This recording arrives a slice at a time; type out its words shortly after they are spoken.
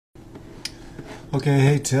Okay,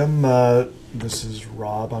 hey Tim, this is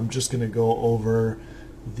Rob. I'm just going to go over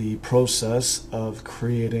the process of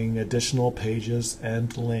creating additional pages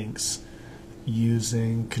and links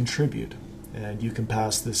using Contribute. And you can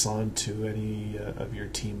pass this on to any of your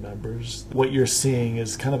team members. What you're seeing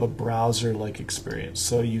is kind of a browser-like experience.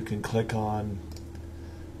 So you can click on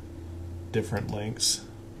different links.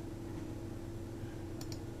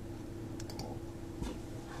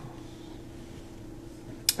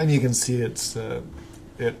 And you can see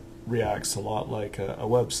it reacts a lot like a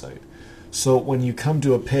website. So when you come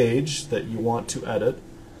to a page that you want to edit,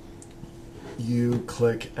 you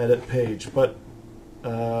click Edit Page. But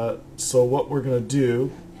so what we're going to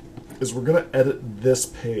do is we're going to edit this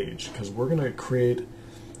page because we're going to create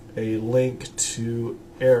a link to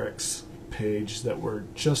Eric's page that we're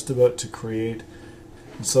just about to create.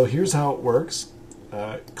 And so here's how it works.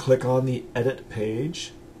 Click on the Edit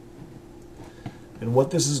Page. And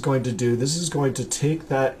what this is going to do, this is going to take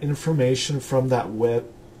that information from that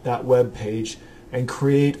web page and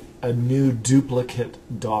create a new duplicate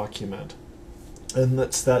document. And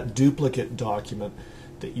that's that duplicate document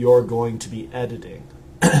that you're going to be editing.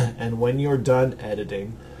 And when you're done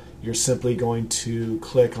editing, you're simply going to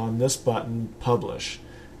click on this button, Publish,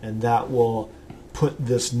 and that will put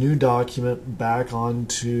this new document back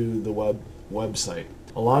onto the website.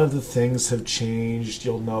 A lot of the things have changed.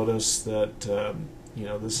 You'll notice that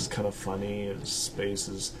this is kind of funny.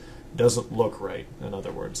 Spaces doesn't look right, in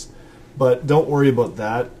other words. But don't worry about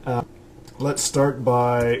that. Let's start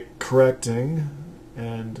by correcting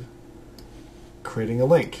and creating a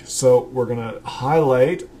link. So we're going to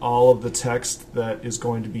highlight all of the text that is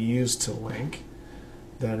going to be used to link.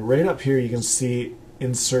 Then right up here you can see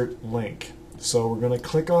Insert Link. So we're going to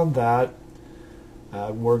click on that.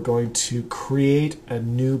 We're going to create a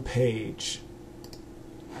new page.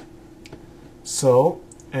 So,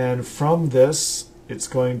 and from this, it's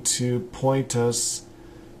going to point us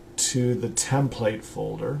to the template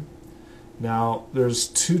folder. Now, there's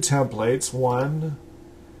two templates, one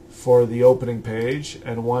for the opening page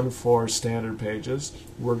and one for standard pages.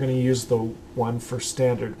 We're going to use the one for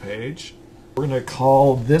standard page. We're going to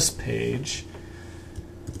call this page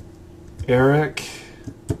Eric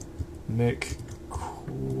McQuarrie.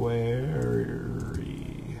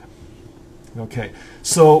 Okay,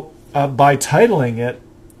 so by titling it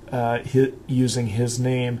using his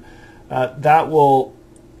name, that will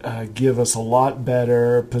give us a lot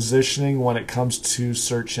better positioning when it comes to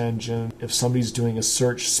search engine. If somebody's doing a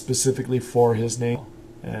search specifically for his name,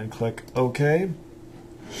 and click OK.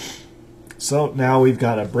 So now we've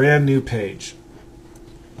got a brand new page.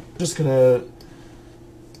 Just gonna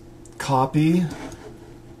copy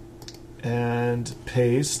and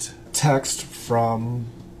paste text from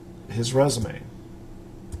his resume.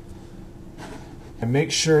 And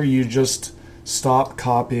make sure you just stop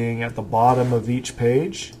copying at the bottom of each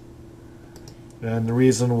page. And the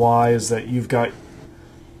reason why is that you've got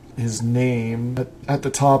his name at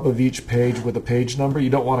the top of each page with a page number.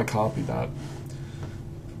 You don't want to copy that.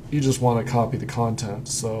 You just want to copy the content.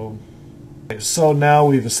 So now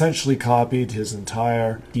we've essentially copied his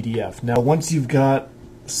entire PDF. Now once you've got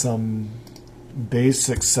some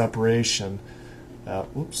basic separation,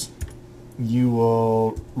 you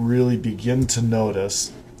will really begin to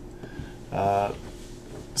notice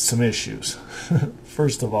some issues.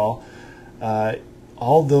 First of all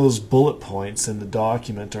those bullet points in the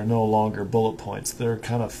document are no longer bullet points. They're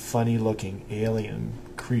kind of funny looking alien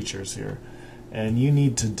creatures here, and you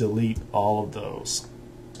need to delete all of those.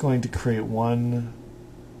 I'm going to create one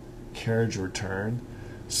carriage return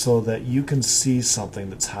so that you can see something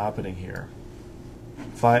that's happening here.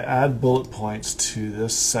 If I add bullet points to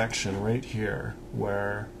this section right here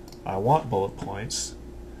where I want bullet points,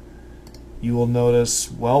 you will notice,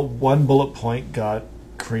 well, one bullet point got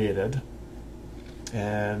created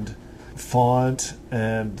and font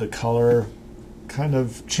and the color kind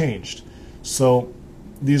of changed. So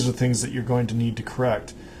these are things that you're going to need to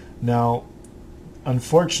correct. Now,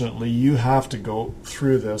 unfortunately, you have to go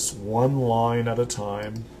through this one line at a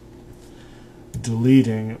time,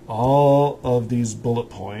 deleting all of these bullet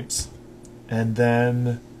points and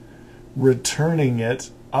then returning it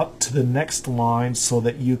up to the next line so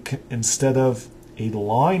that you can, instead of a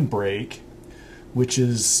line break, which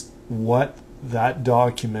is what that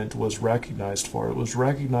document was recognized for. It was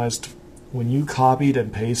recognized when you copied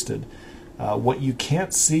and pasted. What you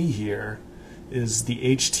can't see here is the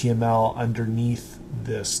HTML underneath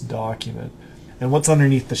this document. And what's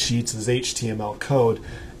underneath the sheets is HTML code,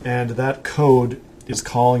 and that code is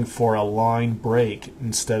calling for a line break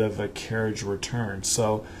instead of a carriage return.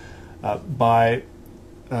 So by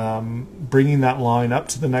bringing that line up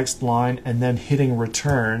to the next line and then hitting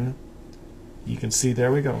return, you can see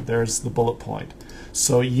there we go, there's the bullet point.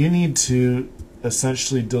 So you need to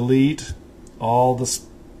essentially delete all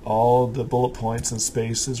the bullet points and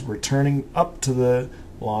spaces, returning up to the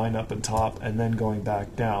line up and top and then going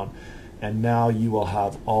back down, and now you will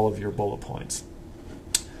have all of your bullet points.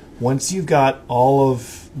 Once you've got all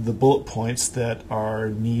of the bullet points that are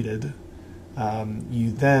needed,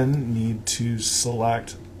 you then need to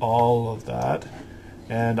select all of that,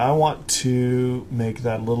 and I want to make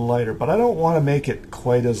that a little lighter, but I don't want to make it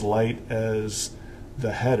quite as light as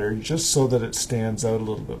the header, just so that it stands out a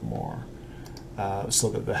little bit more, so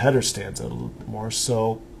that the header stands out a little bit more.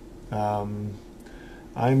 So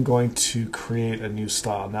I'm going to create a new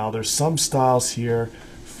style. Now there's some styles here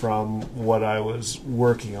from what I was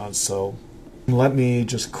working on, so let me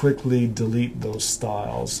just quickly delete those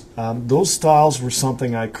styles. Those styles were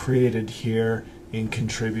something I created here in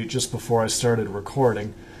Contribute just before I started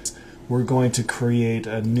recording. We're going to create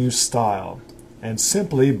a new style, and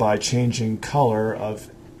simply by changing color of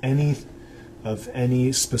any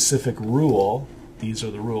specific rule, these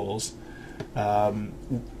are the rules,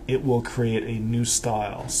 it will create a new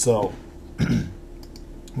style. So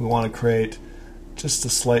we want to create just a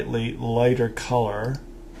slightly lighter color.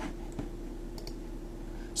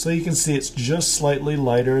 So you can see it's just slightly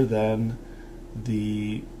lighter than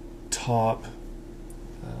the top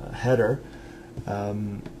header,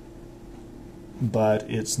 but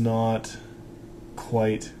it's not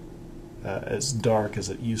quite as dark as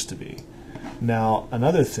it used to be. Now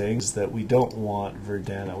another thing is that we don't want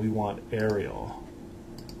Verdana, we want Arial,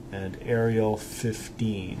 and Arial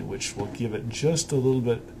 15, which will give it just a little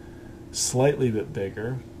bit, slightly bit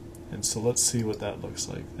bigger. And so let's see what that looks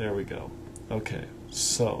like. There we go. Okay,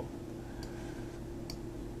 so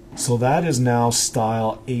that is now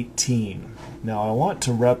style 18. Now I want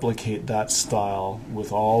to replicate that style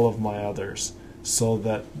with all of my others so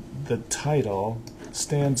that the title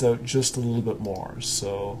stands out just a little bit more.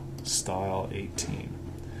 So style 18.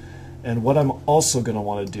 And what I'm also going to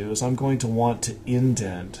want to do is I'm going to want to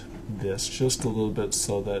indent this just a little bit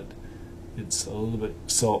so that it's a little bit,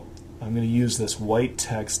 so I'm going to use this white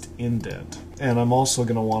text indent, and I'm also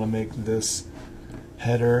going to want to make this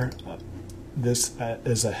header this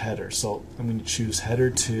as a header. So I'm going to choose header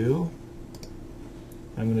 2.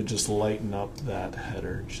 I'm going to just lighten up that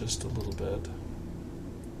header just a little bit.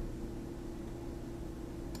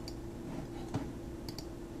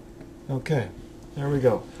 Okay, there we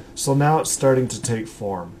go. So now it's starting to take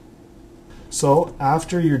form. So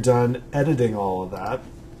after you're done editing all of that,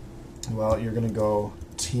 well, you're going to go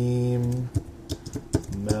team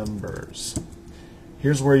members.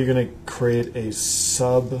 Here's where you're going to create a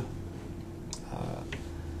sub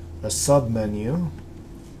menu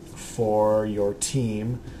for your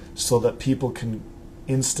team so that people can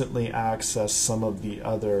instantly access some of the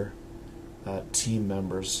other team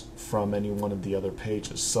members from any one of the other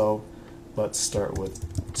pages. So let's start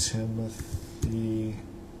with Timothy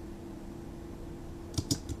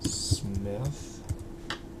Smith.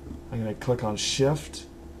 I'm going to click on Shift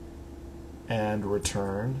and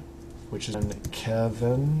return, which is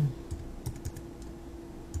Kevin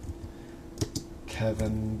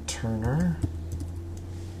Turner.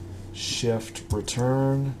 Shift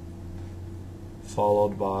return,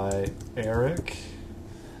 followed by Eric.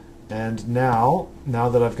 And now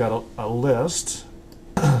that I've got a list,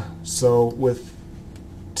 so with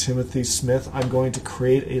Timothy Smith, I'm going to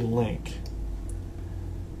create a link.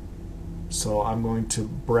 So I'm going to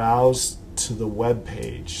browse to the web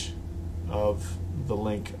page of the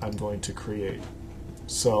link I'm going to create.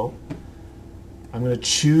 So I'm going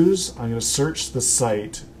to search the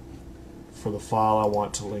site for the file I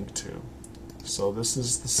want to link to. So this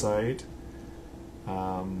is the site,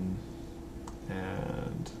 and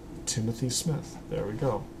Timothy Smith. There we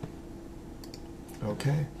go.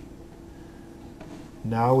 Okay.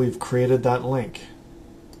 Now we've created that link.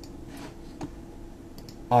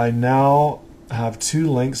 I now have two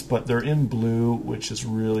links, but they're in blue, which is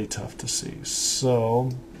really tough to see. So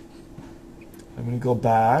I'm going to go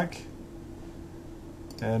back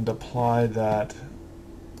and apply that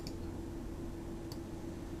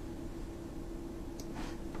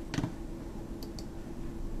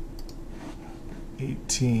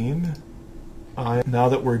now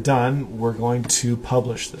that we're done, we're going to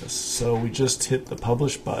publish this. So we just hit the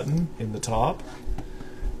publish button in the top,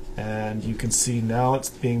 and you can see now it's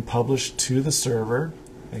being published to the server,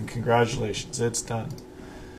 and congratulations, it's done.